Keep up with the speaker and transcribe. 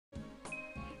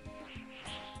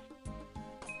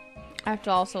I have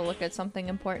to also look at something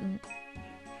important.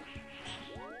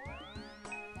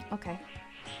 Okay.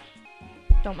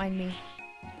 Don't mind me.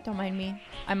 Don't mind me.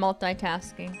 I'm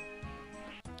multitasking.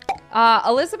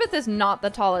 Elizabeth is not the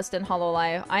tallest in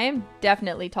Hololive. I am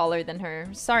definitely taller than her.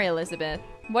 Sorry, Elizabeth.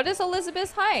 What is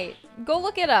Elizabeth's height? Go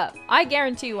look it up. I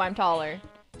guarantee you I'm taller.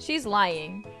 She's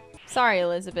lying. Sorry,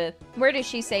 Elizabeth. Where does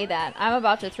she say that? I'm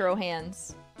about to throw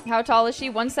hands. How tall is she?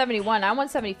 171. I'm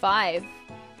 175.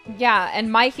 Yeah,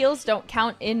 and my heels don't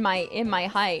count in my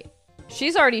height.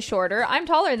 She's already shorter. I'm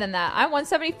taller than that. I'm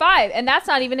 175, and that's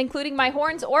not even including my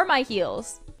horns or my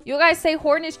heels. You guys say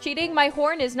horn is cheating? My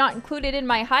horn is not included in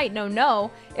my height.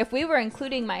 No. If we were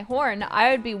including my horn,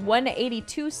 I would be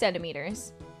 182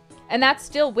 centimeters. And that's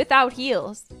still without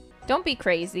heels. Don't be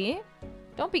crazy.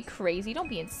 Don't be crazy. Don't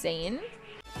be insane.